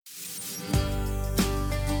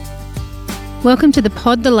Welcome to the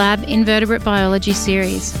Pod the Lab Invertebrate Biology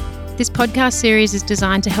series. This podcast series is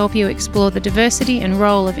designed to help you explore the diversity and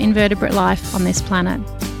role of invertebrate life on this planet.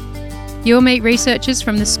 You'll meet researchers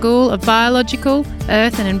from the School of Biological,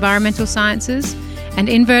 Earth and Environmental Sciences and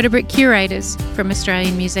invertebrate curators from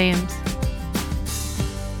Australian museums.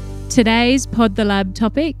 Today's Pod the Lab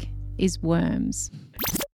topic is worms.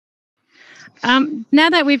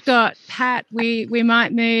 Now that we've got Pat, we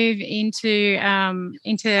might move into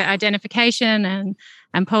identification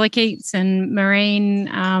and polychaetes and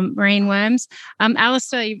marine worms.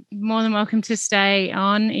 Alistair, you're more than welcome to stay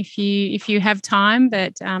on if you have time,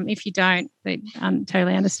 but if you don't, I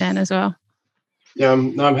totally understand as well. Yeah,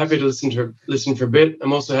 I'm happy to listen for a bit.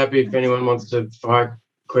 I'm also happy if anyone wants to fire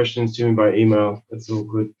questions to me by email. That's all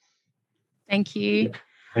good. Thank you. Yeah,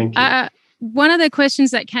 thank you. One of the questions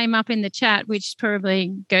that came up in the chat, which probably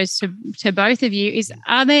goes to both of you, is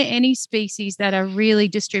are there any species that are really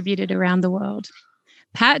distributed around the world?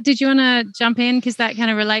 Pat, did you want to jump in? Because that kind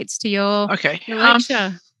of relates to your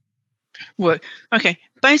lecture.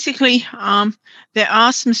 Basically, there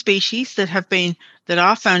are some species that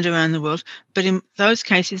are found around the world, but in those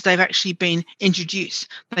cases, they've actually been introduced.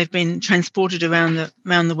 They've been transported around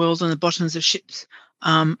the world on the bottoms of ships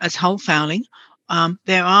as hull fouling.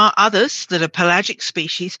 There are others that are pelagic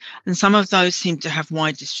species, and some of those seem to have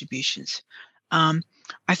wide distributions. I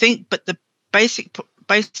think, but the basic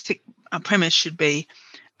premise should be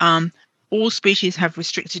all species have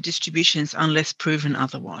restricted distributions unless proven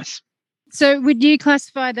otherwise. So would you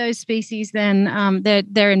classify those species then,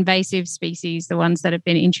 they're invasive species, the ones that have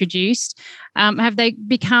been introduced? Have they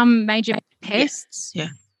become major pests? Yeah.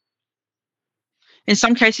 In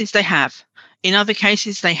some cases they have. In other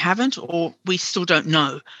cases they haven't, or we still don't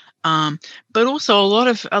know. But also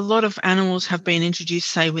a lot of animals have been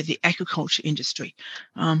introduced, say, with the aquaculture industry.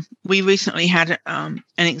 We recently had an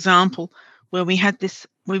example where we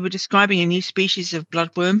were describing a new species of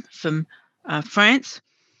bloodworm from France.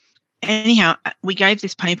 Anyhow, we gave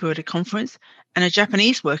this paper at a conference, and a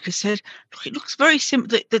Japanese worker said, "Look, it looks very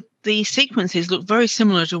similar. The sequences look very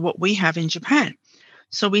similar to what we have in Japan."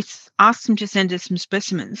 So we asked them to send us some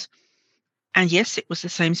specimens, and yes, it was the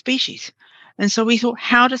same species. And so we thought,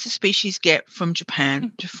 how does a species get from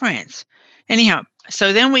Japan to France? Anyhow,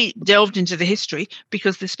 so then we delved into the history,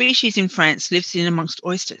 because the species in France lives in amongst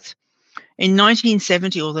oysters. In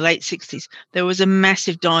 1970 or the late 60s, there was a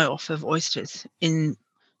massive die-off of oysters in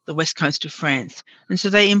the west coast of France. And so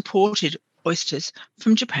they imported oysters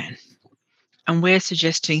from Japan. And we're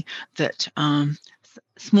suggesting that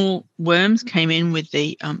small worms came in with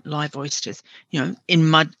the live oysters, in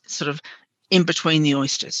mud, sort of in between the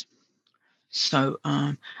oysters. So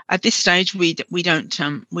at this stage, we don't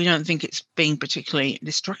think it's being particularly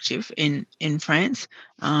destructive in France,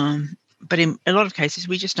 but in a lot of cases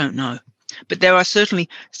we just don't know. But there are certainly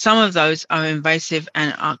some of those are invasive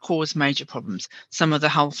and cause major problems. Some of the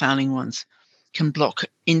hull fouling ones can block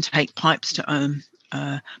intake pipes to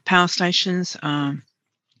power stations, and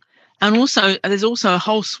also there's also a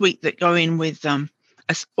whole suite that go in with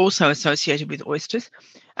also associated with oysters,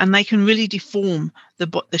 and they can really deform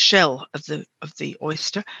the shell of the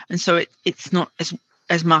oyster, and so it's not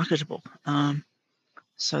as marketable.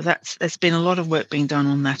 So there's been a lot of work being done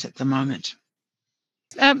on that at the moment.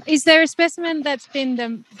 Is there a specimen that's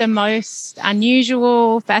been the most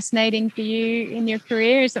unusual, fascinating for you in your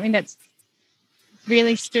career? Is something that's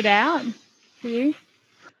really stood out for you?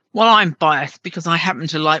 Well, I'm biased because I happen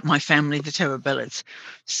to like my family, the Terabellids.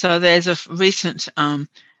 So there's a recent, we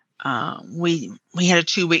had a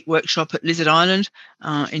 2-week workshop at Lizard Island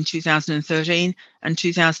in 2013, and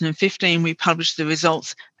 2015 we published the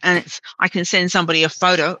results, and I can send somebody a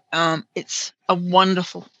photo. It's a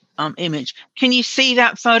wonderful image. Can you see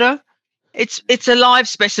that photo? It's a live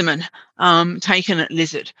specimen taken at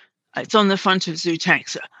Lizard. It's on the front of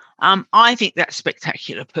Zootaxa. I think that's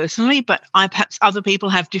spectacular personally, but perhaps other people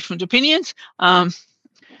have different opinions. But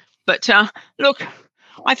look,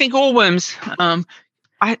 I think all worms. I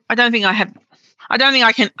don't think I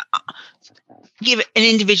can give an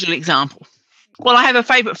individual example. Well, I have a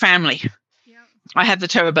favourite family. Yeah. I have the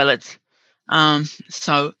Terabellids.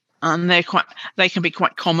 So they can be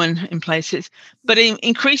quite common in places, but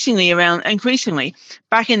increasingly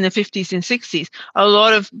back in the 50s and 60s, a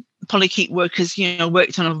lot of polychaete workers,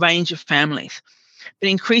 worked on a range of families. But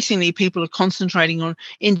increasingly, people are concentrating on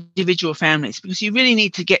individual families because you really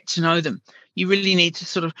need to get to know them. You really need to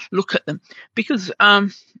sort of look at them, because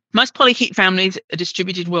most polychaete families are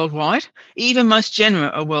distributed worldwide. Even most genera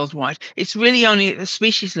are worldwide. It's really only at the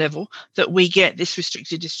species level that we get this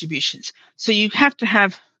restricted distributions. So you have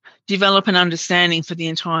to develop an understanding for the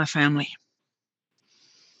entire family.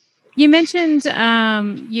 You mentioned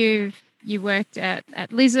you worked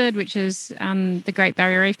at Lizard, which is the Great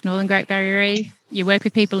Barrier Reef, Northern Great Barrier Reef. You work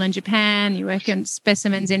with people in Japan. You work on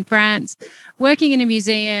specimens in France. Working in a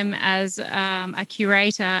museum as a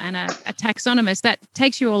curator and a taxonomist, that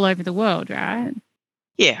takes you all over the world, right?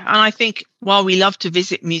 Yeah, and I think while we love to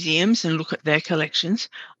visit museums and look at their collections,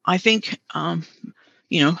 I think more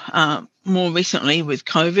recently with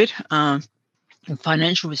COVID and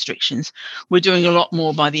financial restrictions, we're doing a lot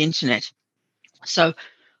more by the internet. So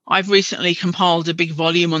I've recently compiled a big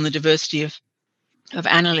volume on the diversity of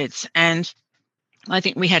annelids, and I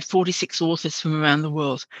think we had 46 authors from around the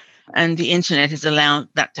world, and the internet has allowed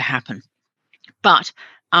that to happen. But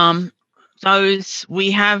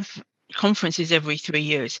we have conferences every 3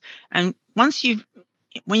 years, and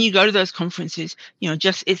when you go to those conferences,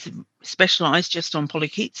 just it's specialized just on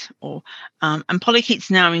polychaetes, and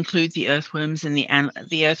polychaetes now include the earthworms and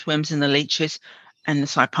the earthworms and the leeches and the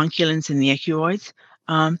sipunculans and the echuoids.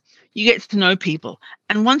 You get to know people,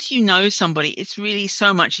 and once you know somebody, it's really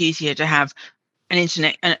so much easier to have an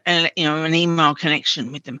internet, an email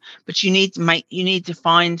connection with them. But you need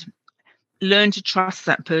to learn to trust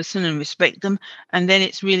that person and respect them, and then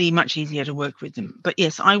it's really much easier to work with them. But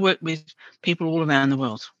yes, I work with people all around the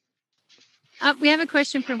world. We have a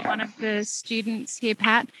question from one of the students here,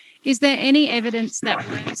 Pat. Is there any evidence that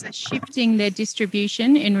worms are shifting their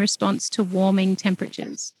distribution in response to warming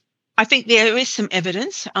temperatures? I think there is some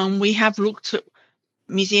evidence. We have looked at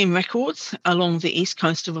museum records along the east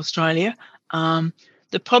coast of Australia.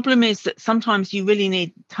 The problem is that sometimes you really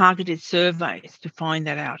need targeted surveys to find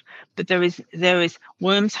that out. But there is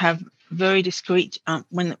worms have very discrete.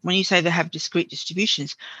 When you say they have discrete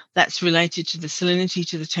distributions, that's related to the salinity,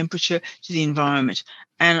 to the temperature, to the environment.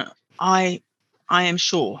 And I am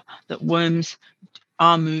sure that worms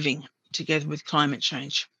are moving together with climate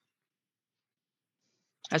change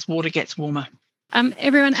as water gets warmer.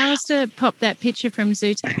 Everyone, Alistair popped that picture from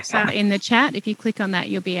Zootaxa in the chat. If you click on that,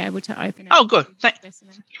 you'll be able to open it. Oh, good.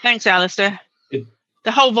 Thanks, Alistair.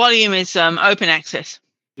 The whole volume is open access.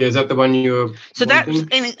 Yeah, is that the one you? So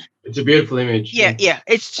it's a beautiful image. Yeah.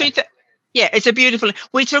 It's a beautiful.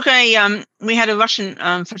 We took we had a Russian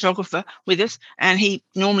photographer with us, and he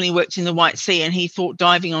normally worked in the White Sea, and he thought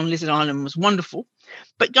diving on Lizard Island was wonderful.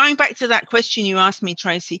 But going back to that question you asked me,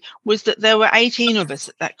 Tracy, was that there were 18 of us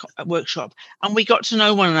at that workshop, and we got to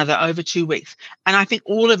know one another over 2 weeks. And I think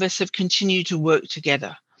all of us have continued to work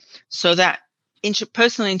together. So that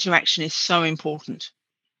interpersonal interaction is so important.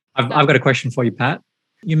 I've got a question for you, Pat.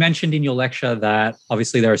 You mentioned in your lecture that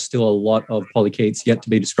obviously there are still a lot of polychaetes yet to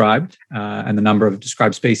be described, and the number of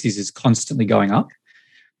described species is constantly going up.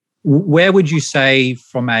 Where would you say,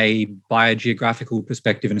 from a biogeographical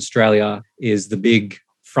perspective in Australia, is the big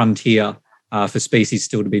frontier for species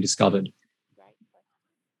still to be discovered?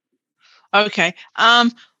 Okay.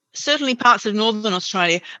 Certainly parts of northern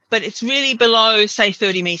Australia, but it's really below, say,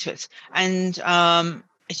 30 metres. And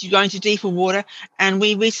as you go into deeper water, and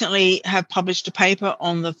we recently have published a paper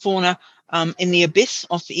on the fauna in the abyss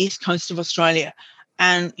off the east coast of Australia.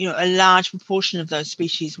 And, a large proportion of those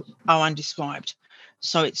species are undescribed.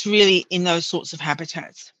 So it's really in those sorts of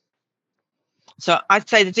habitats. So I'd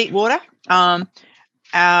say the deep water.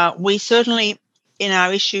 We certainly, in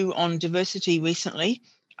our issue on diversity recently,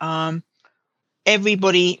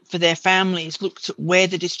 everybody for their families looked at where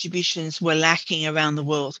the distributions were lacking around the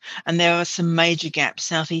world. And there are some major gaps: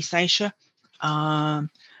 Southeast Asia,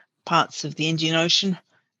 parts of the Indian Ocean.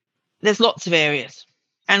 There's lots of areas.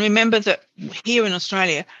 And remember that here in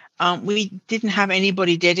Australia, we didn't have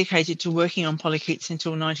anybody dedicated to working on polychaetes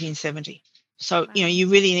until 1970. So, you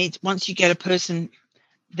really need, once you get a person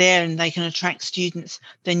there and they can attract students,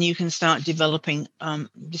 then you can start developing,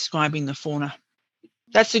 describing the fauna.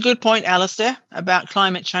 That's a good point, Alistair, about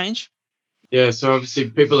climate change. Yeah, so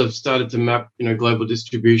obviously people have started to map, global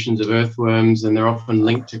distributions of earthworms, and they're often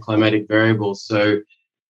linked to climatic variables. So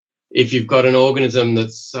if you've got an organism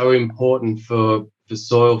that's so important for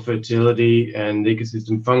soil fertility and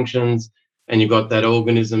ecosystem functions, and you've got that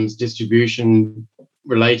organism's distribution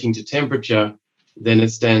relating to temperature, then it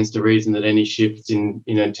stands to reason that any shifts in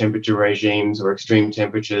temperature regimes or extreme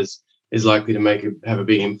temperatures is likely to have a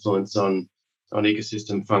big influence on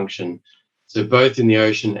ecosystem function. So both in the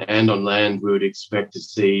ocean and on land, we would expect to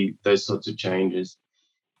see those sorts of changes.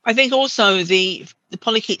 I think also the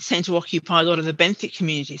polychaetes tend to occupy a lot of the benthic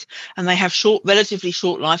communities, and they have relatively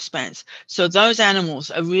short lifespans. So those animals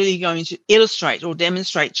are really going to illustrate or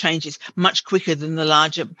demonstrate changes much quicker than the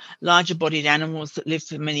larger bodied animals that live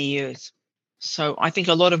for many years. So I think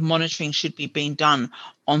a lot of monitoring should be being done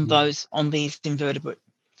on these invertebrate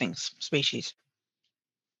species.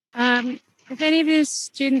 If any of the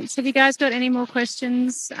students, have you guys got any more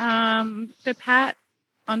questions for Pat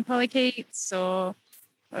on polychaetes or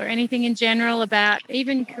anything in general about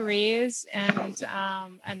even careers and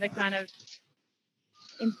the kind of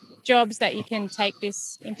jobs that you can take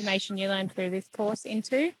this information you learned through this course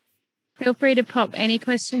into? Feel free to pop any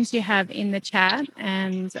questions you have in the chat,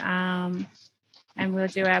 and we'll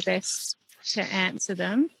do our best to answer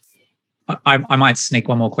them. I might sneak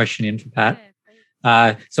one more question in for Pat.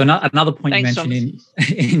 So another point you mentioned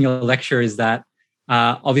in your lecture is that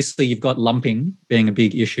obviously you've got lumping being a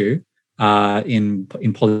big issue in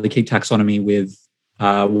polychaete taxonomy with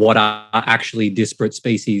what are actually disparate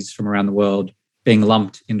species from around the world being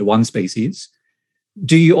lumped into one species.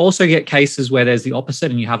 Do you also get cases where there's the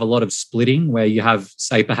opposite and you have a lot of splitting where you have,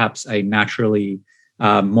 say, perhaps a naturally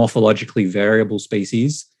morphologically variable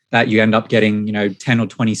species that you end up getting, 10 or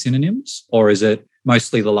 20 synonyms? Or is it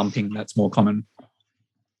mostly the lumping that's more common?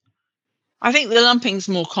 I think the lumping's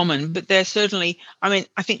more common, but there's certainly, I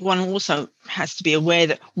think one also has to be aware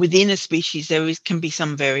that within a species there can be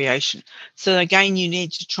some variation. So again, you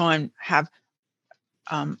need to try and have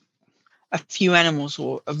a few animals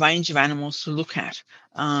or a range of animals to look at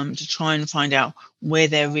to try and find out where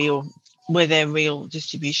their real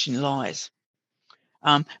distribution lies.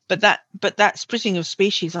 But that splitting of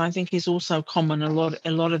species, I think, is also common in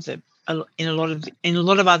a lot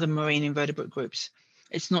of other marine invertebrate groups.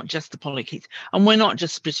 It's not just the polychaetes, and we're not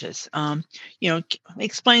just splitters.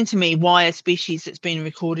 Explain to me why a species that's been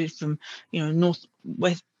recorded from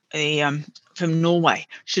northwest from Norway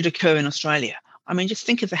should occur in Australia. Just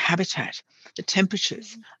think of the habitat, the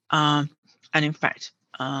temperatures, and in fact,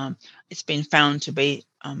 it's been found to be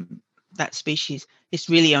that species is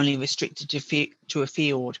really only restricted to a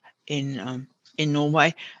fjord in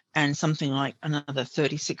Norway, and something like another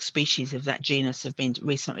 36 species of that genus have been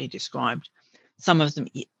recently described. Some of them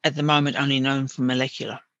at the moment only known from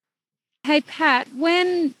molecular. Hey, Pat,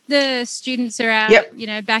 when the students are out,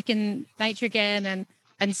 back in nature again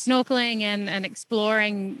and snorkeling and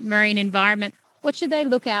exploring marine environment, what should they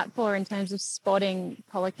look out for in terms of spotting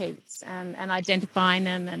polychaetes and identifying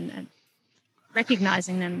them and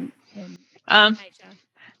recognizing them in nature?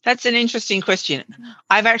 That's an interesting question.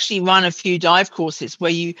 I've actually run a few dive courses where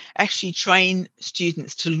you actually train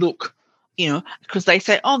students to look, because they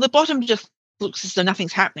say, the bottom just looks as though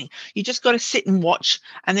nothing's happening. You just got to sit and watch,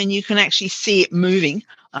 and then you can actually see it moving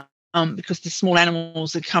because the small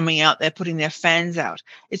animals are coming out, they're putting their fans out.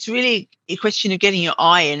 It's really a question of getting your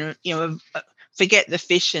eye in, forget the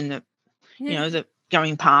fish and the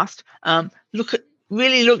going past.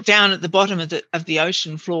 Really look down at the bottom of the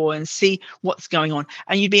ocean floor and see what's going on,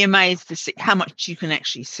 and you'd be amazed to see how much you can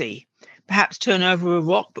actually see. Perhaps turn over a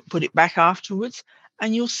rock but put it back afterwards,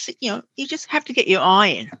 and you'll see. You just have to get your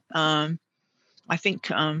eye in. I think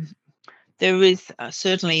there is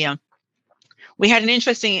certainly. We had an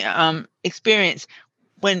interesting experience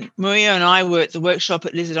when Maria and I were at the workshop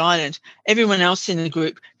at Lizard Island. Everyone else in the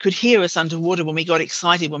group could hear us underwater when we got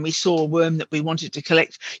excited when we saw a worm that we wanted to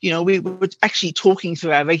collect. We were actually talking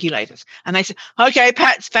through our regulators, and they said, "Okay,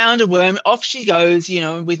 Pat's found a worm. Off she goes,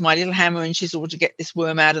 with my little hammer and chisel to get this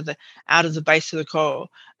worm out of the base of the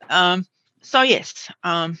coral." So yes,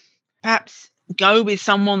 perhaps go with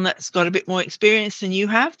someone that's got a bit more experience than you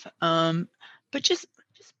have, but just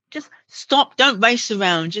stop. Don't race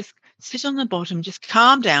around. Just sit on the bottom, just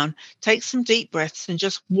calm down, take some deep breaths, and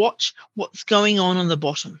just watch what's going on the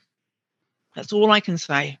bottom. That's all I can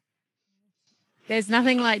say. There's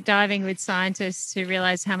nothing like diving with scientists to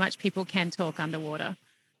realize how much people can talk underwater.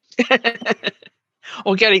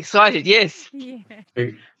 Or get excited, yes. Yeah.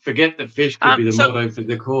 Forget the fish could be the motto for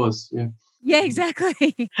the course. Yeah. Yeah,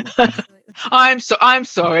 exactly. I'm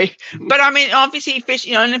sorry. But obviously fish,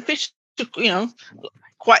 and the fish,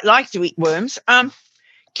 quite like to eat worms.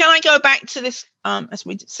 Can I go back to this, as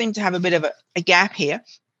we seem to have a bit of a gap here?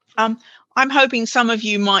 I'm hoping some of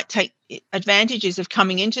you might take advantages of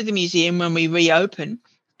coming into the museum when we reopen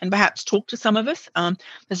and perhaps talk to some of us.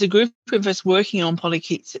 There's a group of us working on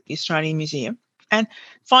polychaetes at the Australian Museum, and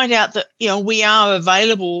find out that, we are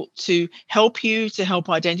available to help you, to help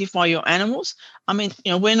identify your animals.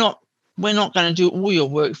 We're not going to do all your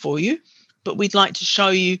work for you, but we'd like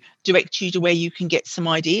to direct you to where you can get some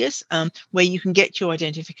ideas, where you can get your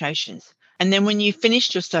identifications. And then when you've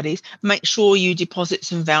finished your studies, make sure you deposit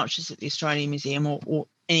some vouchers at the Australian Museum or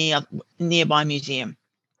any other nearby museum,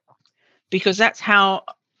 because that's how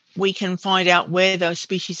we can find out where those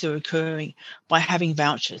species are occurring, by having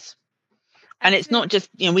vouchers. And it's not just,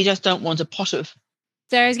 we just don't want a pot of.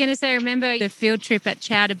 So I was going to say, remember the field trip at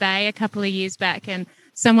Chowder Bay a couple of years back, and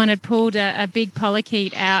someone had pulled a big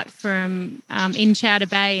polychaete out from in Chowder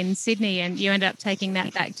Bay in Sydney, and you end up taking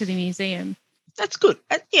that back to the museum. That's good.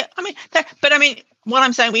 Yeah, I mean, what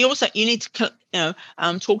I'm saying, you need to,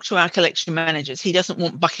 talk to our collection managers. He doesn't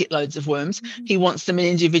want bucket loads of worms. Mm-hmm. He wants them in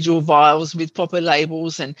individual vials with proper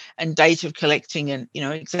labels and date of collecting, and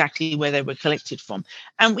exactly where they were collected from.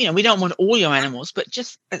 And we don't want all your animals, but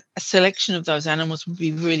just a selection of those animals would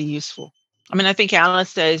be really useful. I mean, I think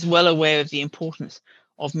Alistair is well aware of the importance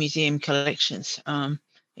of museum collections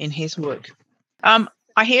in his work. I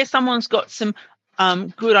hear someone's got some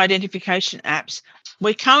good identification apps.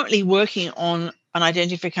 We're currently working on an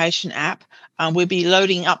identification app. We'll be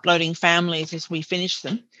uploading families as we finish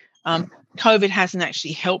them. COVID hasn't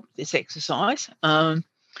actually helped this exercise,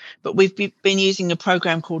 but we've been using a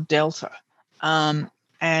program called Delta,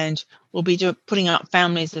 and we'll be putting up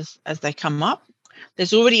families as they come up.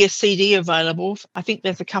 There's already a CD available. I think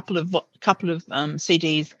there's a couple of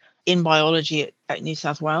CDs in biology at New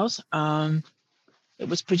South Wales. It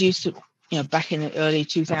was produced back in the early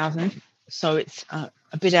 2000s, so it's a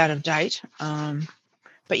bit out of date.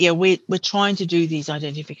 But yeah, we're trying to do these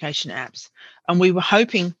identification apps, and we were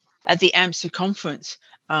hoping at the AMSA conference,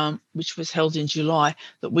 which was held in July,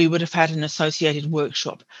 that we would have had an associated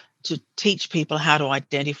workshop to teach people how to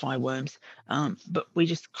identify worms, but we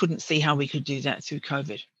just couldn't see how we could do that through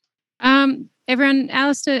COVID. Everyone,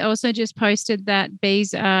 Alistair also just posted that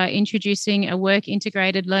bees are introducing a work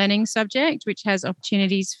integrated learning subject, which has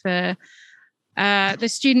opportunities for the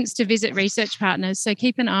students to visit research partners. So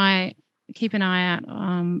keep an eye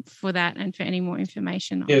out for that and for any more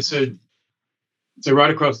information. Yeah, so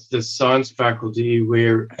right across the science faculty,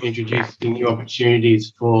 we're introducing new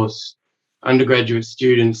opportunities for undergraduate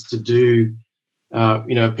students to do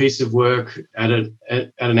a piece of work at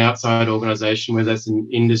an outside organisation, whether that's an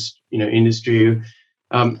industry.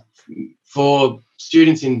 For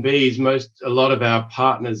students in bees, a lot of our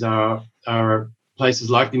partners are places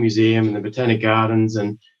like the museum and the Botanic Gardens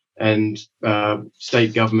and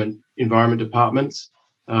state government environment departments.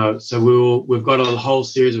 So we've got a whole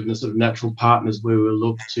series of sort of natural partners where we'll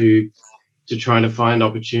look to trying to find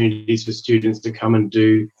opportunities for students to come and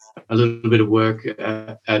do a little bit of work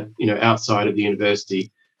at outside of the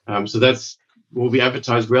university. So will be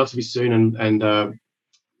advertised relatively soon and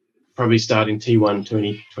probably start in T1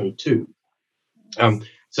 2022.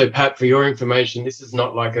 So Pat, for your information, this is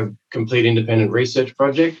not like a complete independent research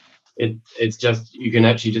project. It's just, you can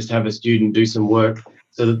actually just have a student do some work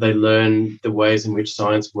so that they learn the ways in which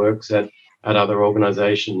science works at other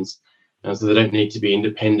organizations. So they don't need to be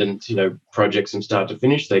independent, projects from start to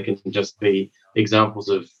finish. They can just be examples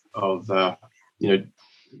of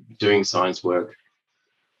doing science work.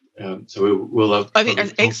 So we'll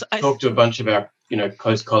talk to a bunch of our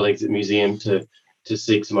close colleagues at museum to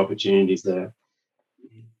seek some opportunities there.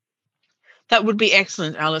 That would be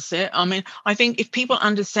excellent, Alistair. I mean, I think if people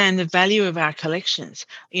understand the value of our collections,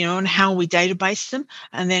 and how we database them,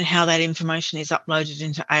 and then how that information is uploaded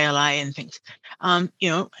into ALA and things, I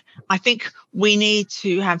think we need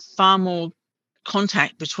to have far more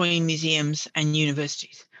contact between museums and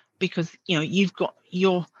universities, because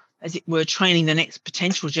you're, as it were, training the next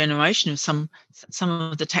potential generation of some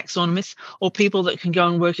of the taxonomists, or people that can go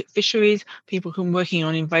and work at fisheries, people who are working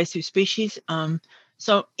on invasive species.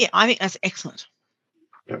 So yeah, I think that's excellent.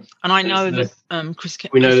 Yep. And I know that Chris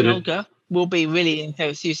Elgar will be really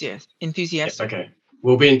enthusiastic. Yep, okay,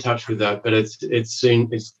 we'll be in touch with that, but it's soon.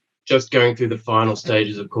 It's just going through the final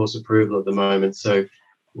stages of course approval at the moment, so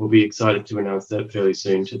we'll be excited to announce that fairly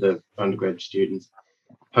soon to the undergrad students.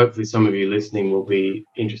 Hopefully some of you listening will be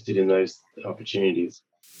interested in those opportunities.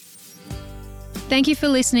 Thank you for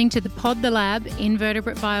listening to the Pod the Lab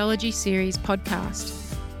Invertebrate Biology Series podcast.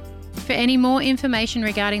 For any more information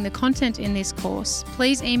regarding the content in this course,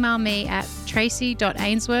 please email me at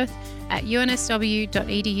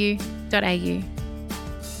tracy.ainsworth@unsw.edu.au.